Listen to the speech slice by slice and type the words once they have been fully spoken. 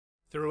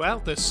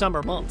Throughout the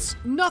summer months,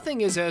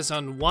 nothing is as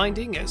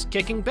unwinding as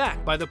kicking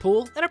back by the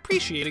pool and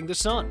appreciating the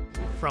sun.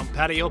 From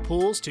patio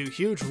pools to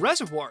huge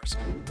reservoirs,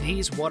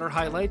 these water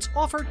highlights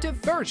offer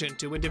diversion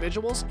to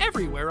individuals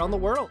everywhere on the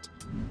world.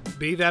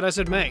 Be that as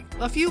it may,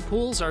 a few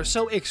pools are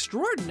so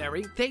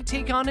extraordinary they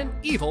take on an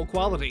evil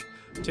quality.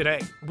 Today,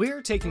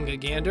 we're taking a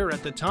gander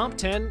at the top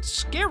 10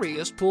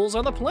 scariest pools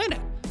on the planet.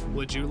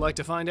 Would you like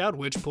to find out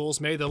which pools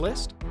made the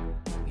list?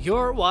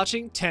 You're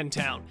watching 10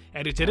 Town,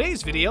 and in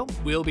today's video,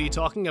 we'll be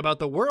talking about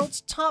the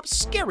world's top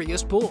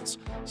scariest pools.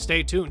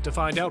 Stay tuned to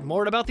find out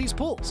more about these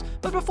pools,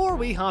 but before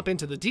we hop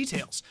into the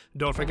details,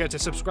 don't forget to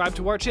subscribe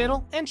to our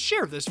channel and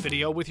share this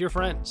video with your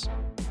friends.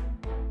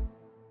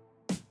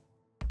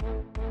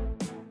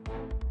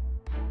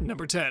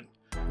 Number 10.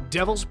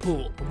 Devil's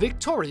Pool,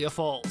 Victoria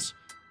Falls.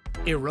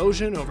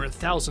 Erosion over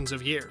thousands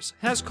of years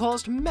has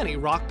caused many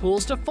rock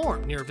pools to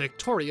form near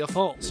Victoria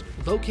Falls,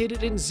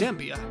 located in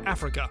Zambia,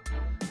 Africa.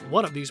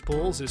 One of these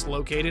pools is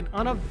located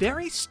on a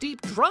very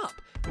steep drop,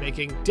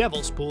 making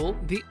Devil's Pool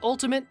the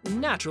ultimate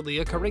naturally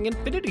occurring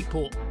infinity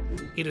pool.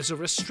 It is a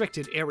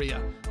restricted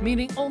area,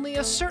 meaning only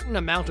a certain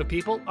amount of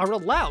people are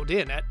allowed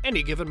in at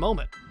any given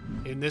moment.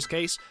 In this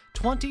case,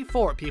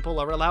 24 people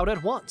are allowed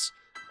at once.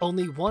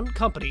 Only one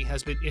company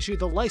has been issued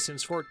the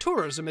license for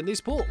tourism in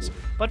these pools,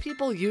 but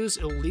people use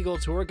illegal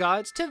tour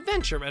guides to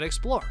venture and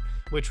explore,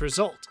 which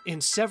result in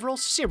several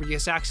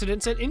serious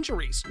accidents and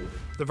injuries.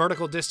 The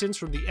vertical distance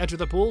from the edge of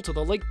the pool to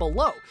the lake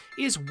below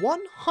is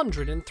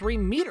 103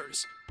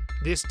 meters.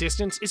 This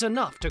distance is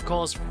enough to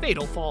cause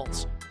fatal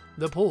falls.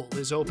 The pool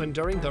is open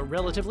during the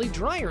relatively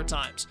drier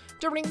times,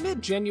 during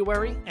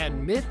mid-January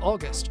and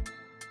mid-August.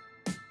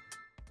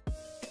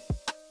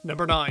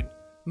 Number 9.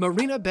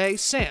 Marina Bay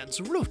Sands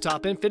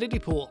Rooftop Infinity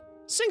Pool,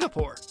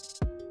 Singapore.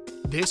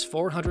 This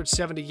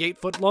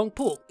 478-foot-long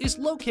pool is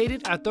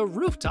located at the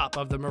rooftop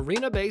of the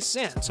Marina Bay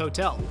Sands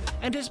Hotel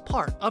and is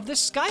part of the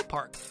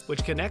Skypark,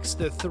 which connects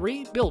the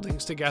three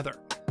buildings together.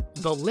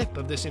 The lip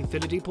of this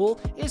infinity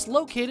pool is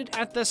located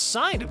at the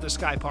side of the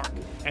Skypark,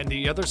 and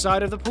the other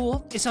side of the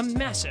pool is a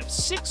massive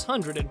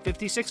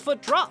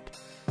 656-foot drop.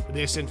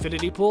 This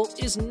infinity pool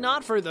is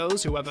not for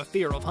those who have a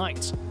fear of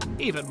heights.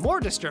 Even more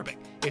disturbing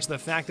is the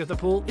fact that the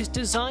pool is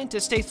designed to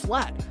stay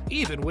flat,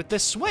 even with the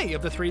sway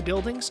of the three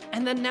buildings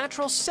and the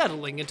natural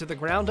settling into the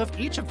ground of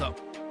each of them.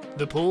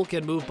 The pool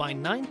can move by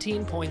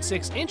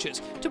 19.6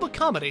 inches to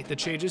accommodate the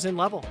changes in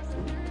level.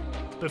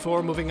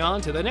 Before moving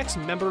on to the next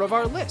member of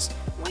our list,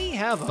 we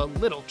have a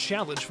little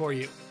challenge for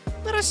you.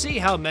 Let us see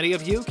how many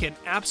of you can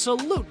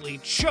absolutely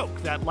choke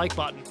that like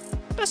button.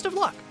 Best of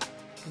luck.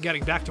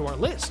 Getting back to our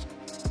list.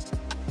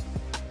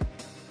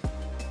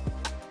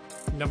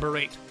 Number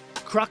 8.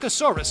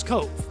 Crocosaurus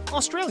Cove,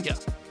 Australia.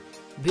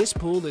 This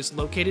pool is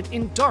located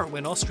in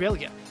Darwin,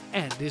 Australia,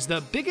 and is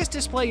the biggest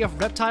display of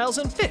reptiles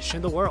and fish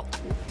in the world.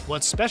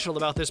 What's special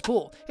about this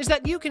pool is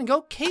that you can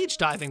go cage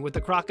diving with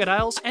the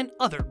crocodiles and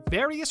other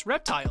various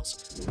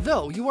reptiles,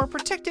 though you are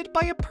protected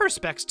by a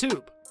perspex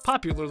tube,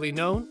 popularly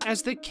known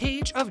as the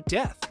Cage of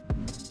Death.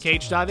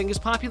 Cage diving is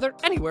popular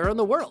anywhere in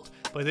the world,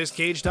 but this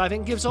cage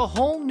diving gives a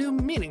whole new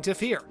meaning to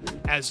fear,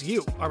 as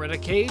you are in a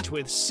cage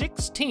with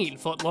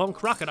 16-foot-long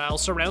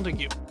crocodiles surrounding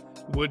you.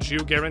 Would you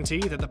guarantee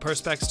that the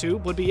perspex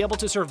tube would be able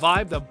to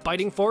survive the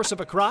biting force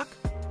of a croc?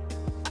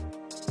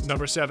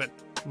 Number 7.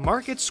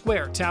 Market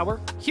Square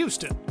Tower,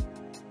 Houston.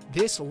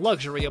 This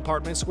luxury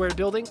apartment square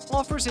building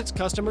offers its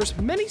customers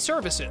many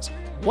services,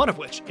 one of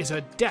which is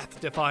a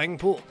death-defying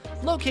pool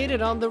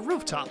located on the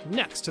rooftop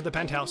next to the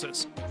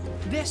penthouses.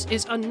 This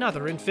is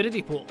another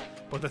infinity pool,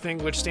 but the thing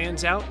which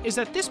stands out is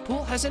that this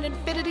pool has an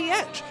infinity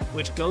edge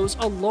which goes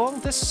along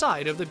the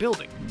side of the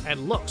building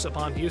and looks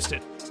upon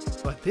Houston.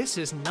 But this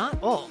is not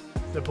all.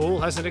 The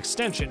pool has an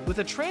extension with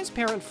a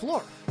transparent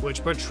floor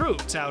which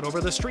protrudes out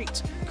over the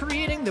streets,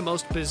 creating the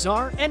most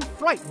bizarre and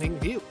frightening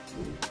view.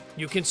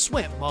 You can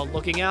swim while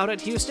looking out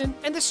at Houston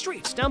and the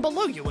streets down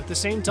below you at the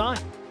same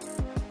time.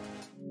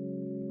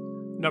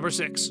 Number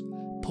 6.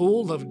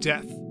 Pool of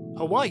Death,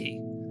 Hawaii.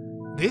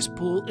 This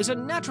pool is a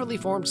naturally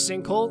formed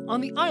sinkhole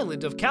on the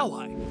island of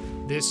Kauai.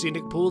 This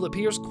scenic pool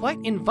appears quite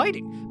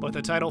inviting, but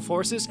the tidal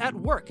forces at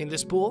work in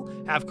this pool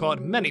have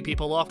caught many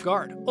people off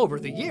guard over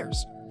the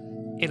years.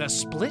 In a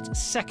split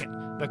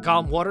second, the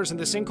calm waters in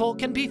the sinkhole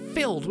can be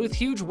filled with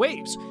huge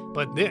waves,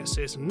 but this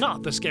is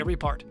not the scary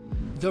part.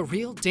 The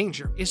real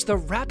danger is the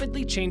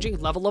rapidly changing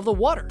level of the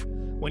water.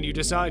 When you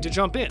decide to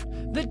jump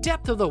in, the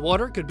depth of the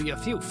water could be a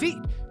few feet,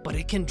 but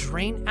it can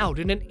drain out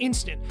in an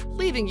instant,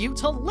 leaving you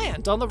to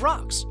land on the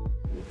rocks.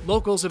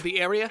 Locals of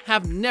the area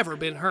have never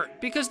been hurt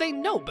because they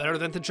know better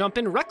than to jump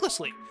in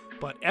recklessly,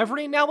 but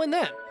every now and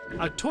then,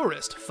 a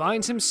tourist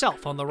finds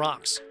himself on the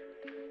rocks.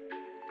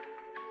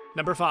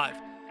 Number 5.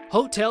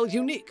 Hotel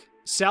Unique,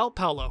 Sao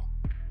Paulo.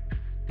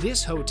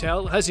 This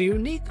hotel has a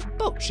unique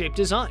boat-shaped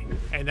design,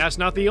 and that's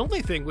not the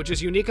only thing which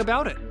is unique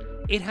about it.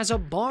 It has a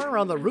bar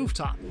on the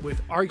rooftop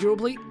with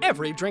arguably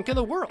every drink in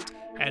the world,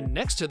 and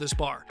next to this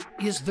bar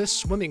is the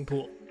swimming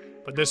pool.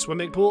 But this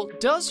swimming pool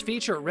does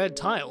feature red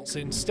tiles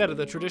instead of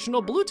the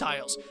traditional blue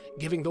tiles,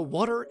 giving the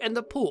water and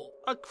the pool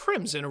a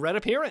crimson red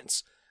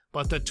appearance.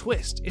 But the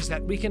twist is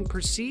that we can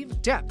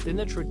perceive depth in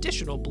the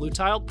traditional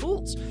blue-tiled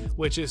pools,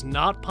 which is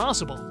not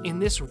possible in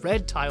this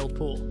red-tiled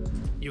pool.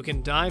 You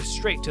can dive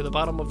straight to the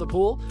bottom of the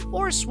pool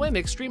or swim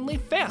extremely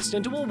fast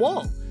into a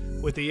wall.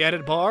 With the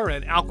added bar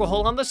and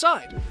alcohol on the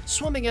side,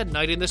 swimming at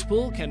night in this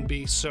pool can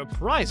be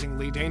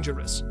surprisingly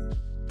dangerous.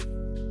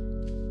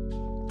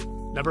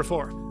 Number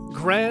 4.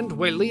 Grand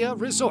Wailea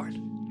Resort,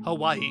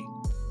 Hawaii.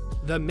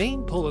 The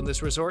main pool in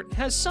this resort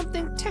has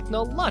something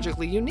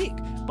technologically unique,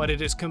 but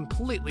it is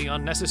completely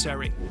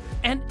unnecessary: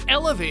 an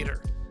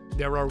elevator.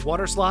 There are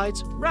water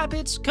slides,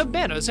 rapids,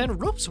 cabanas,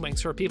 and rope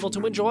swings for people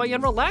to enjoy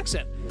and relax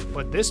in,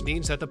 but this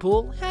means that the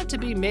pool had to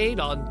be made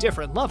on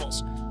different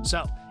levels.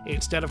 So,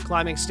 instead of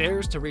climbing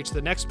stairs to reach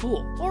the next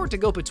pool or to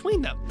go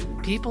between them,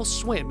 people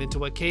swim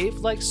into a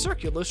cave-like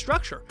circular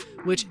structure,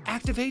 which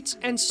activates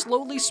and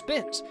slowly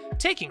spins,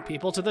 taking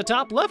people to the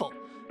top level.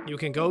 You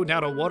can go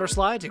down a water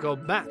slide to go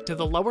back to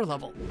the lower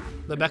level.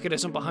 The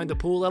mechanism behind the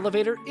pool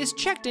elevator is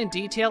checked in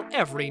detail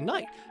every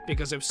night,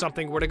 because if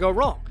something were to go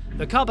wrong,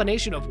 the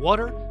combination of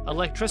water,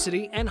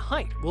 electricity, and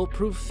height will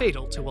prove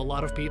fatal to a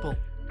lot of people.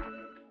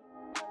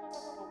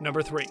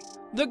 Number 3.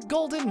 The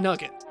Golden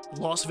Nugget,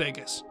 Las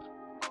Vegas.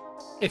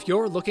 If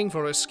you're looking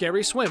for a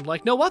scary swim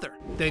like no other,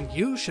 then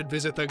you should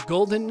visit the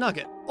Golden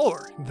Nugget,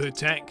 or the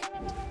Tank.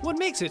 What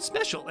makes it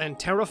special and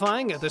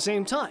terrifying at the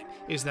same time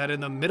is that in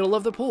the middle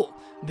of the pool,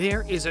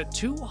 there is a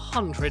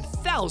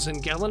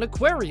 200,000-gallon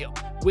aquarium,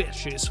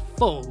 which is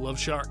full of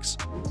sharks.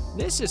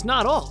 This is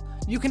not all.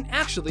 You can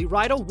actually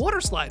ride a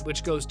water slide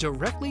which goes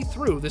directly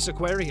through this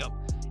aquarium.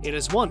 It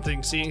is one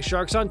thing seeing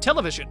sharks on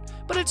television,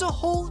 but it's a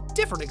whole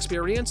different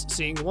experience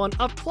seeing one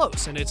up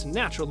close in its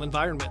natural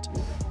environment.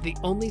 The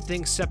only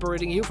thing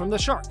separating you from the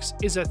sharks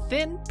is a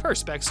thin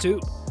Perspex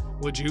tube.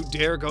 Would you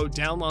dare go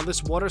down on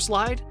this water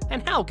slide?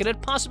 And how can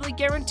it possibly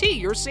guarantee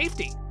your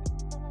safety?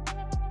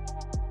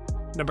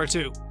 Number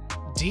 2.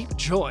 Deep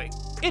Joy,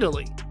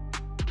 Italy.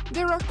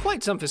 There are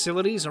quite some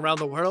facilities around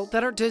the world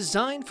that are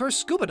designed for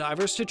scuba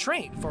divers to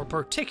train for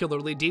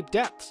particularly deep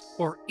depths,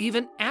 or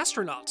even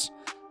astronauts.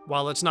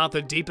 While it's not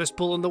the deepest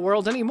pool in the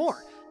world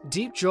anymore,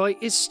 Deep Joy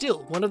is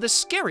still one of the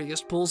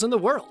scariest pools in the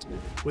world.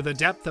 With a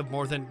depth of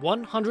more than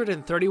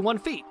 131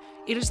 feet,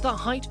 it is the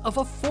height of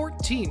a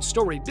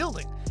 14-story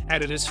building,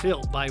 and it is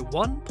filled by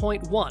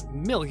 1.1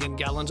 million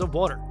gallons of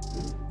water.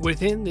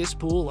 Within this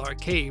pool are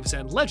caves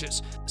and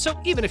ledges, so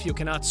even if you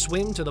cannot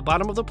swim to the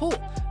bottom of the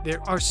pool,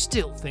 there are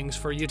still things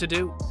for you to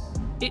do.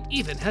 It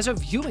even has a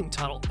viewing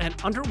tunnel and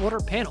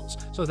underwater panels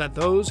so that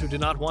those who do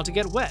not want to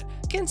get wet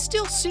can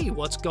still see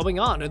what's going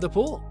on in the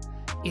pool.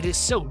 It is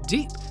so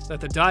deep that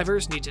the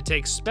divers need to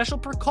take special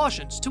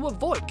precautions to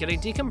avoid getting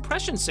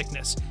decompression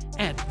sickness,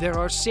 and there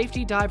are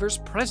safety divers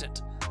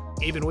present.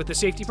 Even with the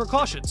safety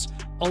precautions,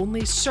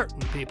 only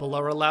certain people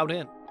are allowed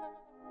in.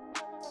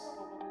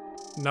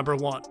 Number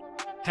 1.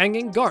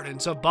 Hanging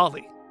Gardens of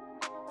Bali.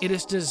 It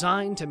is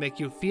designed to make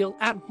you feel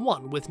at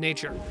one with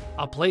nature.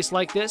 A place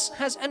like this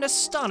has an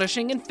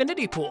astonishing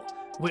infinity pool,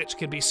 which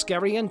can be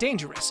scary and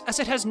dangerous as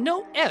it has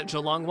no edge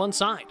along one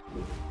side.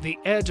 The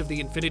edge of the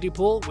infinity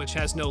pool, which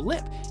has no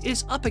lip,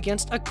 is up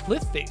against a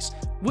cliff face,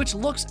 which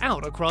looks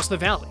out across the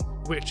valley,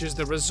 which is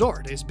the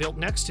resort is built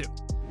next to.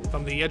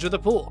 From the edge of the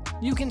pool,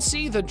 you can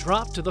see the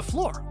drop to the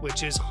floor,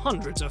 which is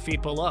hundreds of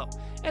feet below,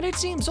 and it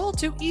seems all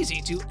too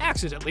easy to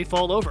accidentally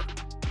fall over.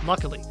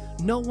 Luckily,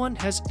 no one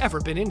has ever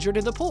been injured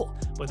in the pool,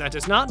 but that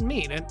does not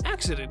mean an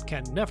accident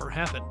can never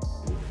happen.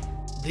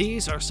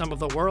 These are some of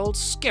the world's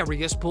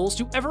scariest pools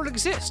to ever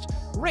exist,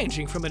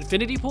 ranging from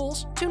infinity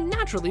pools to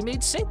naturally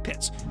made sink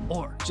pits,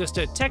 or just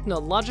a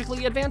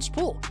technologically advanced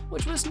pool,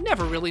 which was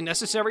never really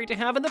necessary to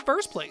have in the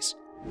first place.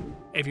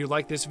 If you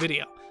like this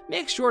video,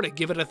 make sure to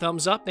give it a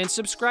thumbs up and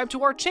subscribe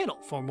to our channel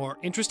for more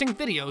interesting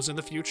videos in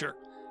the future.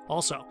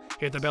 Also,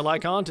 hit the bell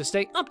icon to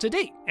stay up to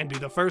date and be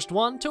the first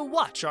one to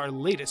watch our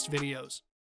latest videos.